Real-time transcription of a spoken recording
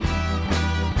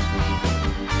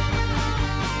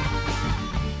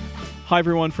Hi,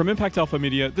 everyone. From Impact Alpha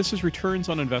Media, this is Returns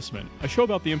on Investment, a show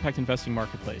about the impact investing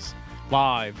marketplace.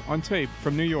 Live on tape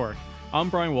from New York, I'm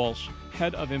Brian Walsh,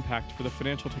 head of impact for the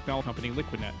financial technology company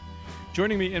Liquidnet.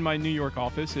 Joining me in my New York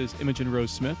office is Imogen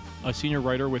Rose Smith, a senior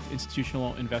writer with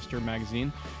Institutional Investor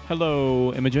magazine.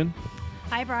 Hello, Imogen.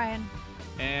 Hi, Brian.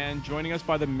 And joining us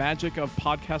by the magic of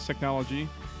podcast technology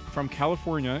from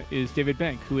California is David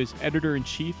Bank, who is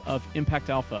editor-in-chief of Impact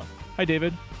Alpha. Hi,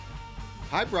 David.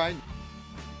 Hi, Brian.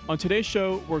 On today's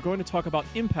show, we're going to talk about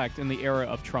impact in the era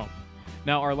of Trump.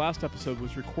 Now, our last episode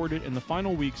was recorded in the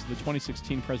final weeks of the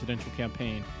 2016 presidential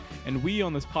campaign, and we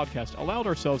on this podcast allowed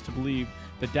ourselves to believe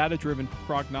the data-driven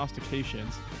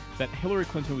prognostications that Hillary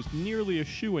Clinton was nearly a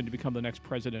shoo-in to become the next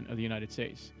president of the United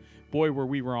States. Boy, were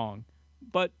we wrong.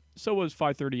 But so was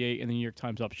 538 in the New York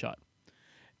Times Upshot.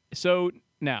 So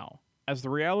now, as the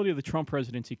reality of the Trump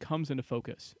presidency comes into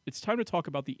focus, it's time to talk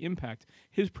about the impact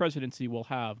his presidency will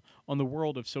have on the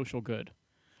world of social good.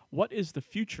 What is the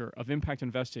future of impact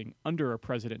investing under a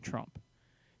President Trump?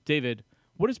 David,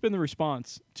 what has been the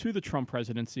response to the Trump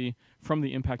presidency from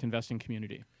the impact investing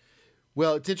community?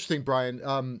 Well, it's interesting,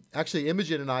 Brian. Actually,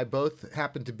 Imogen and I both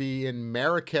happened to be in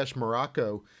Marrakesh,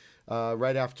 Morocco,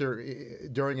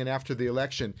 during and after the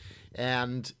election,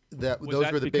 and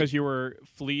those were the because you were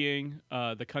fleeing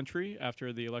the country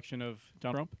after the election of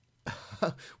Donald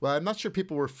Trump? Well, I'm not sure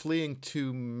people were fleeing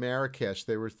to Marrakesh.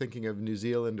 They were thinking of New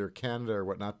Zealand or Canada or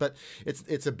whatnot. But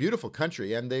it's a beautiful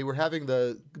country, and they were having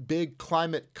the big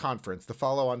climate conference, the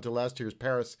follow-on to last year's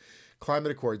Paris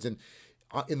Climate Accords. And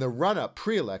in the run-up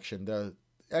pre-election, the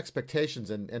expectations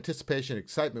and anticipation,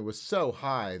 excitement was so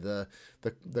high. The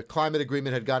climate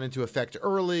agreement had gone into effect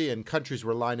early, and countries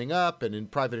were lining up, and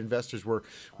private investors were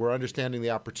understanding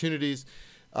the opportunities.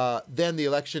 Then the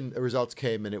election results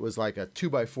came, and it was like a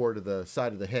 2x4 to the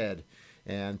side of the head,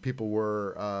 and people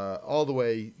were all the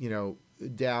way,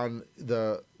 down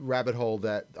the rabbit hole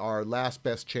that our last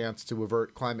best chance to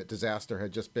avert climate disaster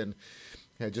had just been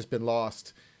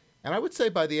lost. And I would say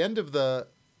by the end of the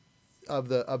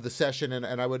session,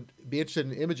 and I would be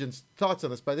interested in Imogen's thoughts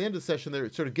on this, by the end of the session,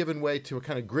 they're sort of given way to a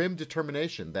kind of grim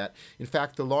determination that, in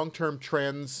fact, the long-term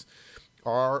trends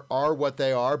are what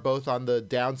they are, both on the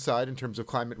downside in terms of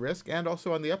climate risk and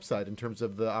also on the upside in terms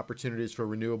of the opportunities for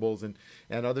renewables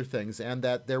and other things, and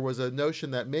that there was a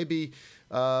notion that maybe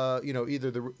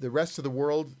either the rest of the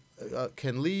world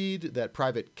can lead, that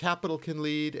private capital can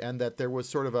lead, and that there was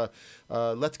sort of a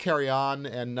let's carry on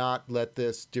and not let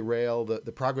this derail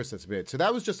the progress that's made. So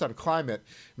that was just on climate.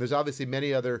 There's obviously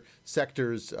many other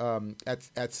sectors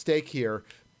at stake here,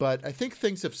 but I think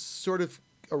things have sort of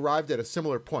arrived at a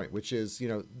similar point, which is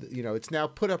it's now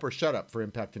put up or shut up for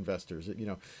impact investors.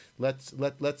 Let's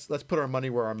put our money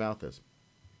where our mouth is.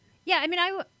 Yeah, I mean,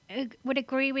 I would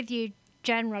agree with you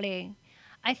generally.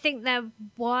 I think there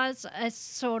was a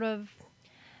sort of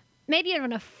maybe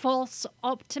even a false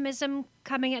optimism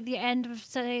coming at the end of,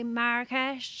 say,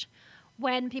 Marrakesh,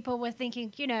 when people were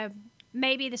thinking,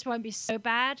 maybe this won't be so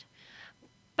bad.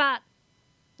 But,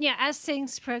 as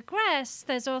things progress,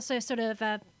 there's also sort of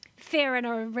a fear and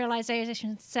a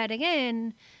realization setting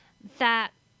in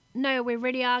that, no, we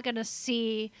really are going to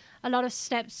see a lot of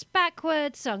steps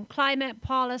backwards on climate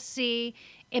policy,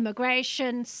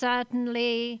 immigration,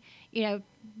 certainly,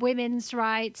 women's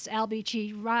rights,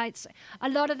 LGBT rights, a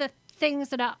lot of the things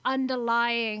that are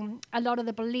underlying a lot of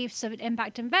the beliefs of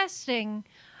impact investing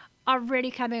are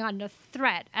really coming under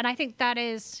threat. And I think that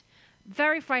is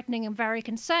very frightening and very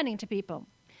concerning to people.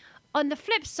 On the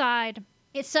flip side,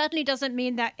 it certainly doesn't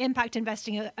mean that impact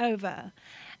investing is over.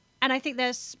 And I think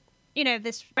there's,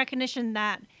 this recognition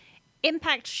that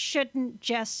impact shouldn't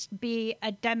just be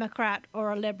a Democrat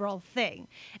or a liberal thing.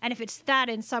 And if it's that,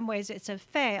 in some ways, it's a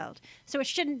failed. So it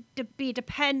shouldn't be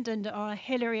dependent on a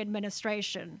Hillary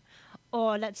administration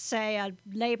or, let's say, a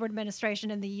Labour administration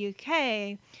in the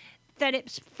UK, that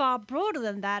it's far broader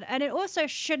than that. And it also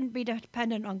shouldn't be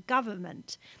dependent on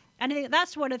government. And I think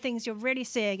that's one of the things you're really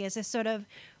seeing is this sort of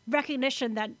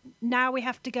recognition that now we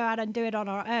have to go out and do it on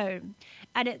our own.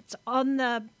 And it's on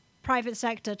the private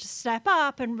sector to step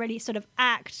up and really sort of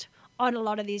act on a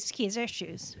lot of these key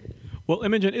issues. Well,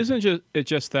 Imogen, isn't it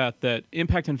just that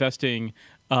impact investing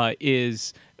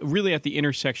is really at the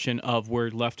intersection of where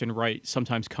left and right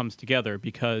sometimes comes together,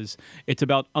 because it's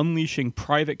about unleashing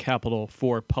private capital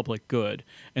for public good.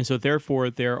 And so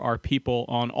therefore there are people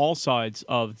on all sides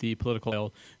of the political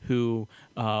aisle who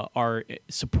are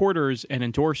supporters and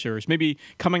endorsers, maybe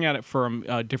coming at it from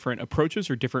different approaches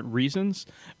or different reasons,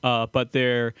 but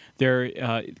there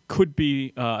could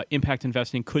be impact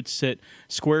investing could sit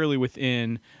squarely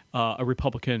within a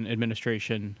Republican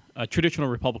administration, a traditional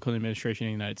Republican administration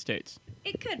in the United States.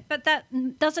 It could. good, but that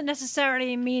doesn't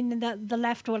necessarily mean that the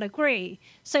left will agree.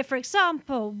 So, for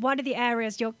example, one of the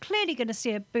areas you're clearly going to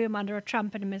see a boom under a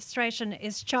Trump administration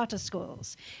is charter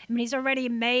schools. I mean, he's already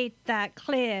made that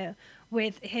clear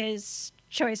with his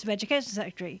choice of education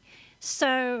secretary.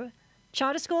 So,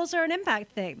 charter schools are an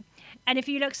impact thing. And if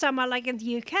you look somewhere like in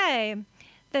the UK,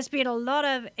 there's been a lot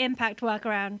of impact work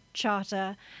around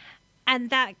charter, and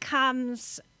that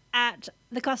comes at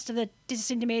the cost of the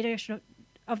disintermediation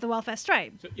of the welfare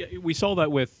state. So, yeah, we saw that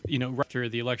with, after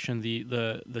the election,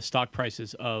 the stock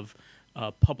prices of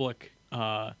public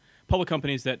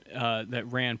companies that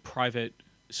ran private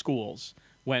schools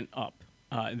went up.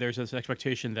 There's this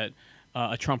expectation that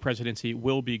a Trump presidency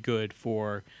will be good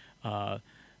for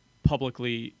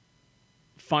publicly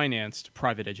financed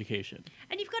private education.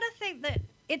 And you've got to think that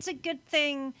it's a good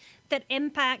thing that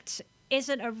impact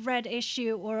isn't a red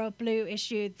issue or a blue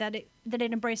issue, that it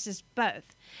embraces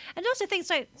both. And also things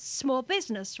like small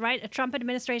business, right? A Trump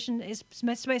administration is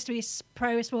supposed to be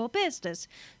pro-small business.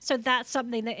 So that's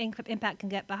something that impact can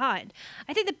get behind.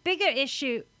 I think the bigger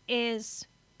issue is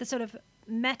the sort of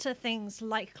meta things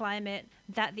like climate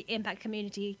that the impact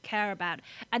community care about.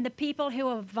 And the people who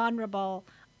are vulnerable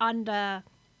under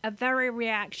a very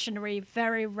reactionary,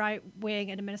 very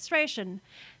right-wing administration.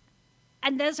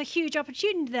 And there's a huge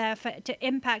opportunity there to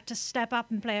impact to step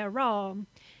up and play a role,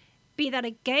 be that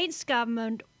against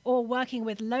government or working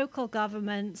with local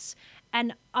governments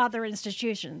and other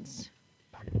institutions.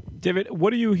 David,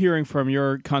 what are you hearing from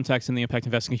your contacts in the impact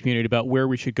investing community about where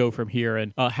we should go from here,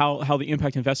 and how the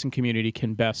impact investing community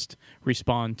can best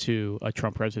respond to a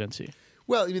Trump presidency?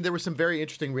 Well, I mean, there were some very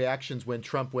interesting reactions when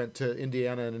Trump went to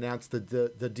Indiana and announced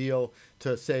the deal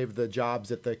to save the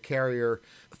jobs at the Carrier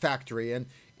factory. And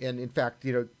in fact,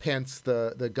 Pence,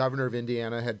 the governor of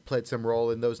Indiana, had played some role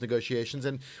in those negotiations.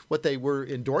 And what they were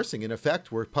endorsing, in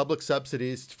effect, were public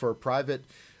subsidies for private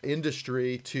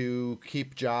industry to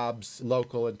keep jobs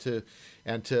local and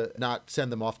to not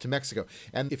send them off to Mexico.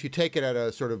 And if you take it at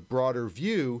a sort of broader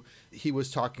view, he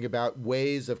was talking about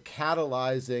ways of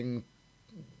catalyzing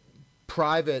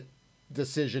private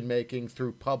decision-making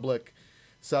through public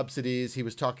subsidies. He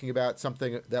was talking about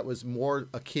something that was more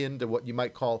akin to what you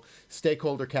might call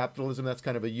stakeholder capitalism. That's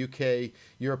kind of a UK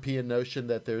European notion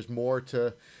that there's more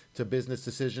to business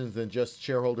decisions than just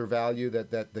shareholder value,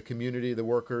 that the community, the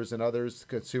workers and others,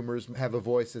 consumers, have a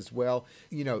voice as well.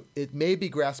 It may be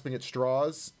grasping at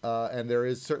straws, and there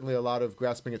is certainly a lot of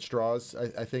grasping at straws,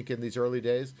 I think, in these early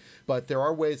days. But there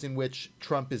are ways in which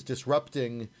Trump is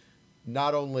disrupting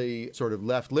not only sort of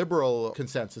left liberal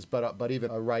consensus, but even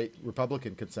a right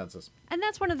Republican consensus. And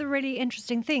that's one of the really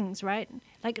interesting things, right?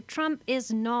 Like, Trump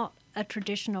is not a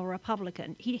traditional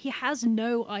Republican. He has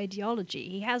no ideology.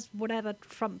 He has whatever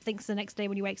Trump thinks the next day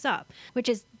when he wakes up, which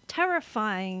is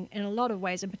terrifying in a lot of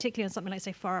ways, and particularly on something like,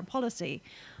 say, foreign policy.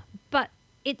 But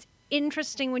it's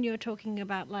interesting when you're talking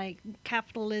about, like,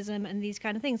 capitalism and these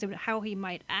kind of things, about how he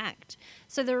might act.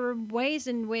 So there are ways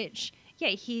in which,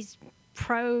 he's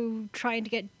pro trying to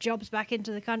get jobs back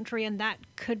into the country, and that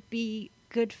could be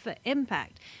good for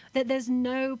impact. That there's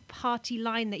no party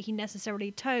line that he necessarily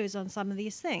toes on some of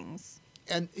these things.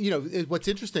 And, what's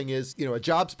interesting is, a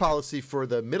jobs policy for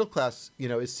the middle class,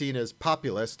 is seen as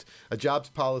populist. A jobs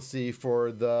policy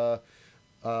for the,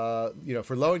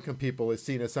 for low-income people is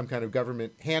seen as some kind of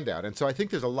government handout. And so I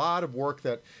think there's a lot of work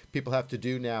that people have to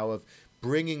do now of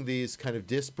bringing these kind of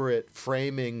disparate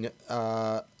framing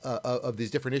of these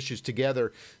different issues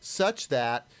together, such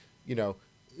that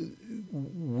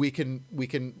we can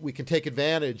take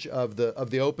advantage of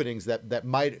the openings that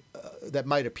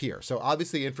might appear. So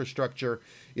obviously, infrastructure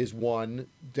is one.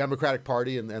 Democratic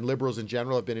Party and liberals in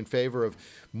general have been in favor of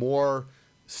more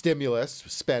stimulus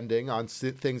spending on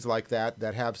things like that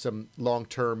have some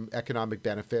long-term economic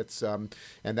benefits, and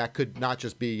that could not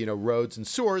just be roads and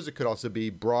sewers. It could also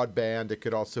be broadband. It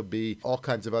could also be all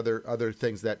kinds of other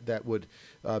things that would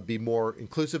be more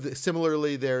inclusive.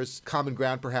 Similarly, there's common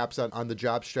ground perhaps on the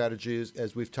job strategies,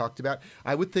 as we've talked about.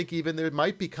 I would think even there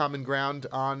might be common ground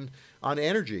on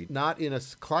energy, not in a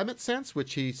climate sense,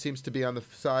 which he seems to be on the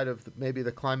side of maybe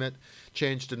the climate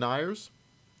change deniers,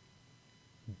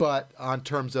 but on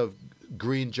terms of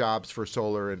green jobs for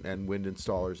solar and wind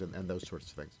installers and those sorts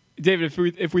of things. David,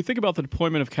 if we think about the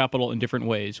deployment of capital in different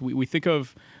ways, we think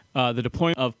of the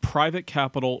deployment of private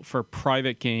capital for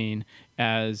private gain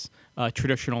as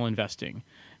traditional investing.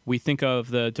 We think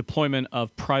of the deployment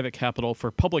of private capital for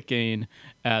public gain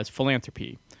as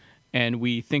philanthropy. And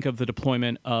we think of the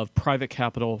deployment of private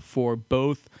capital for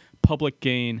both public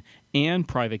gain and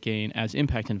private gain as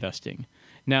impact investing.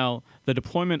 Now, the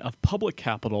deployment of public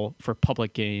capital for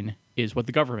public gain is what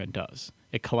the government does.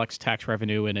 It collects tax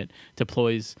revenue and it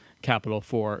deploys capital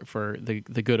for the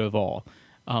good of all.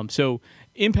 So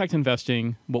impact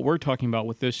investing, what we're talking about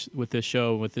with this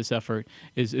show, with this effort,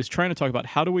 is trying to talk about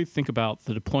how do we think about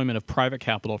the deployment of private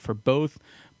capital for both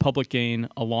public gain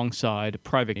alongside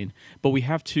private gain. But we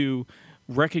have to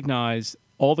recognize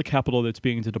all the capital that's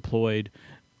being deployed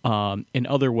in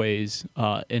other ways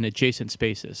in adjacent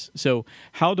spaces. So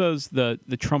how does the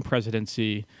Trump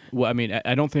presidency, well, I mean,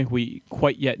 I don't think we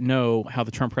quite yet know how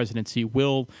the Trump presidency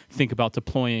will think about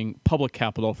deploying public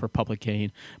capital for public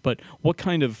gain, but what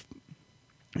kind of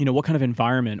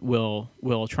environment will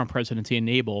a Trump presidency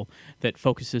enable that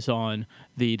focuses on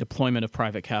the deployment of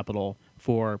private capital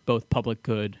for both public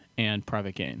good and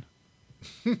private gain?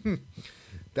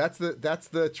 That's the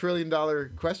 $1 trillion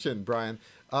question, Brian.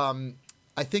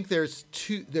 I think there's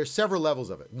several levels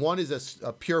of it. One is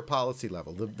a pure policy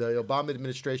level. The Obama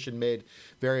administration made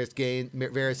various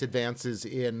advances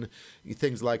in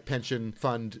things like pension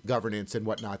fund governance and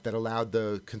whatnot that allowed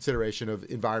the consideration of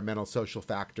environmental, social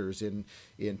factors in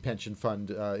pension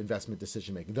fund investment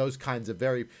decision making. Those kinds of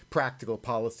very practical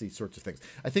policy sorts of things.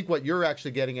 I think what you're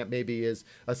actually getting at maybe is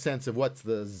a sense of what's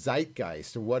the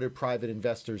zeitgeist, or what do private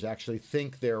investors actually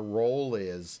think their role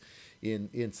is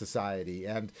in society.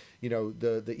 And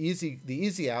the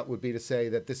easy out would be to say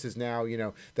that this is now,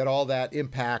 that all that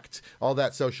impact, all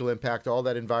that social impact, all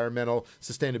that environmental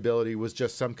sustainability was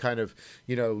just some kind of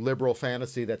liberal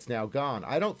fantasy that's now gone.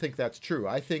 I don't think that's true.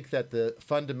 I think that the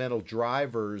fundamental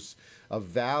drivers of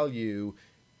value,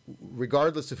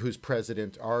 regardless of who's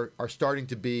president, are starting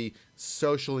to be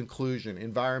social inclusion,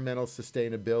 environmental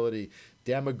sustainability,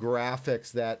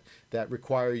 demographics that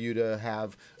require you to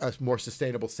have a more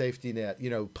sustainable safety net,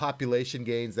 population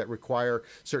gains that require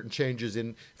certain changes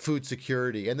in food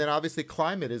security. And then obviously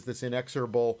climate is this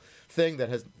inexorable thing that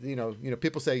has,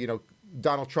 people say,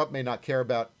 Donald Trump may not care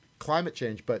about climate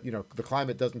change, but the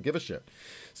climate doesn't give a shit.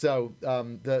 So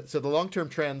the long-term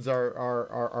trends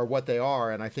are what they are,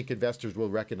 and I think investors will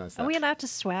recognize that. Are we allowed to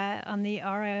swear on the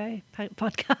ROI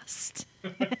podcast?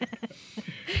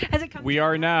 Has it come we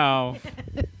are now.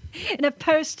 In a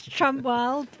post-Trump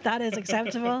world, that is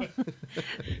acceptable.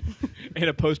 In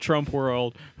a post-Trump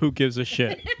world, who gives a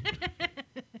shit?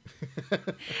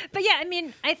 But yeah, I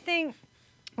mean, I think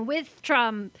with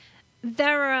Trump,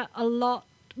 there are a lot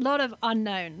of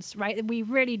unknowns, right? We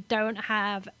really don't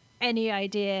have any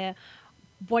idea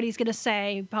what he's going to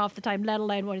say half the time, let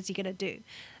alone what is he going to do.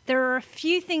 There are a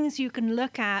few things you can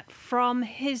look at from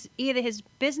either his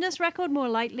business record, more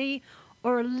likely,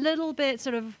 or a little bit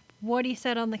sort of what he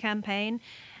said on the campaign.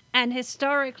 And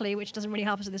historically, which doesn't really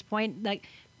help us at this point, like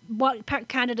what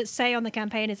candidates say on the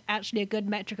campaign is actually a good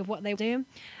metric of what they do.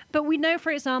 But we know,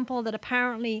 for example, that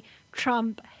apparently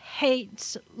Trump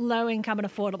hates low-income and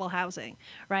affordable housing,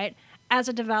 right? As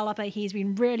a developer, he's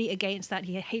been really against that.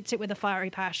 He hates it with a fiery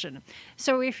passion.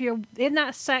 So if you're in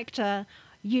that sector,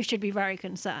 you should be very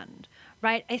concerned,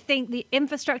 right? I think the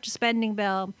infrastructure spending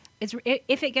bill is,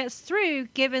 if it gets through,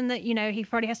 given that, he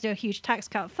probably has to do a huge tax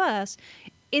cut first,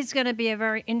 is going to be a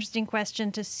very interesting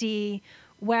question to see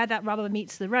where that rubber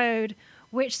meets the road,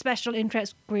 which special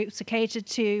interest groups are catered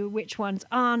to, which ones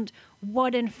aren't,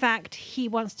 what in fact he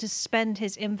wants to spend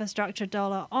his infrastructure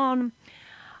dollar on.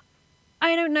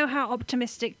 I don't know how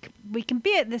optimistic we can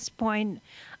be at this point.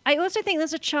 I also think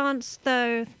there's a chance,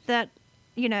 though, that,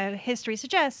 history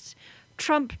suggests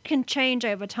Trump can change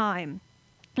over time.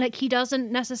 Like, he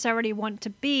doesn't necessarily want to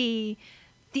be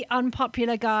the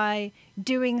unpopular guy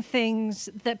doing things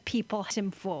that people hate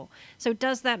him for. So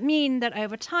does that mean that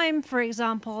over time, for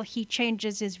example, he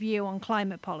changes his view on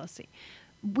climate policy?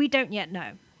 We don't yet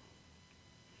know.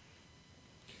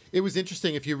 It was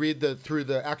interesting if you read through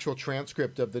the actual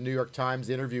transcript of the New York Times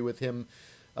interview with him,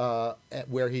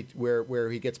 where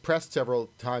he gets pressed several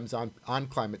times on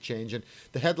climate change, and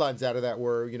the headlines out of that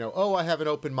were, I have an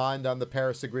open mind on the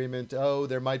Paris Agreement. Oh,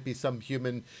 there might be some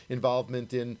human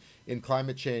involvement in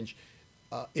climate change.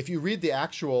 If you read the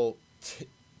actual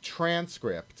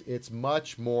transcript, it's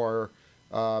much more.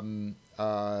 I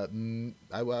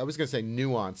was going to say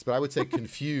nuanced, but I would say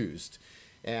confused.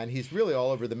 And he's really all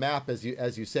over the map, as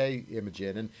you say,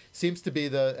 Imogen, and seems to be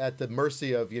at the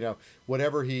mercy of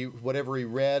whatever he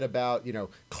read about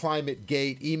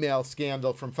ClimateGate email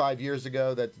scandal from 5 years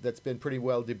ago that's been pretty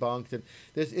well debunked, and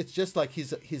it's just like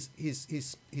he's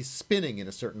spinning in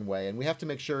a certain way, and we have to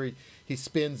make sure he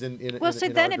spins in well. So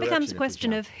in then our it becomes a direction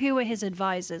question of who are his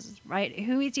advisors, right?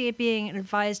 Who is he being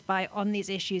advised by on these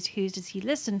issues? Who does he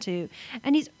listen to?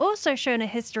 And he's also shown a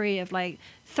history of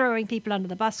throwing people under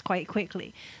the bus quite quickly.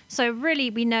 policy. So really,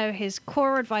 we know his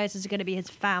core advisors are going to be his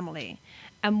family,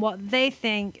 and what they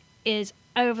think is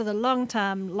over the long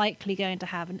term likely going to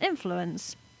have an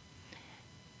influence.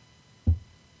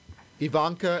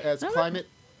 Ivanka as climate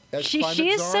She has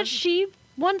czar? said she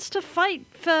wants to fight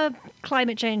for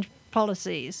climate change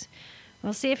policies.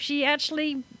 We'll see if she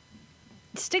actually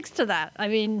sticks to that. I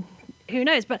mean, who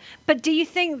knows? But do you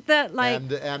think that like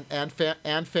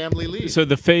and family leave. So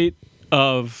the fate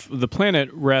of the planet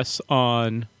rests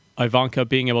on Ivanka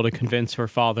being able to convince her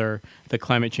father that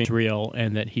climate change is real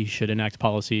and that he should enact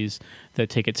policies that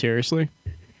take it seriously?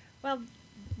 Well,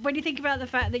 when you think about the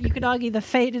fact that you could argue the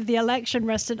fate of the election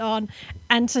rested on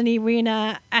Anthony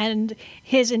Weiner and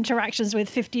his interactions with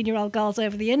 15-year-old girls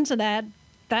over the internet,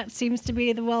 that seems to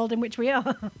be the world in which we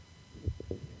are.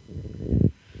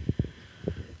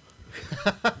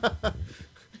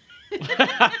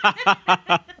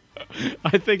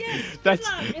 I think Yes,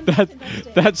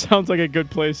 that sounds like a good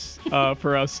place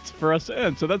for us to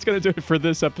end. So that's going to do it for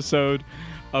this episode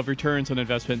of Returns on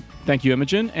Investment. Thank you,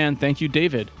 Imogen, and thank you,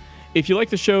 David. If you like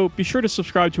the show, be sure to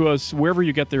subscribe to us wherever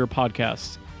you get their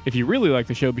podcasts. If you really like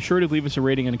the show, be sure to leave us a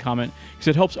rating and a comment because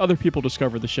it helps other people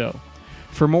discover the show.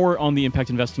 For more on the impact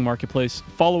investing marketplace,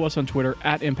 follow us on Twitter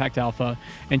 @ImpactAlpha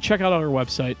and check out our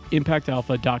website,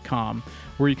 impactalpha.com,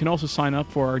 where you can also sign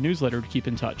up for our newsletter to keep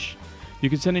in touch. You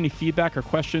can send any feedback or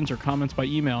questions or comments by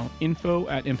email,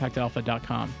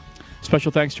 info@impactalpha.com.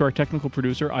 Special thanks to our technical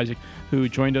producer, Isaac, who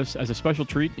joined us as a special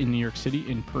treat in New York City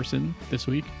in person this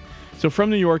week. So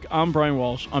from New York, I'm Brian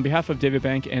Walsh. On behalf of David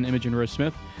Bank and Imogen Rose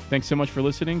Smith, thanks so much for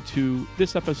listening to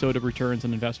this episode of Returns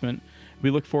on Investment. We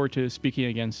look forward to speaking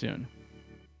again soon.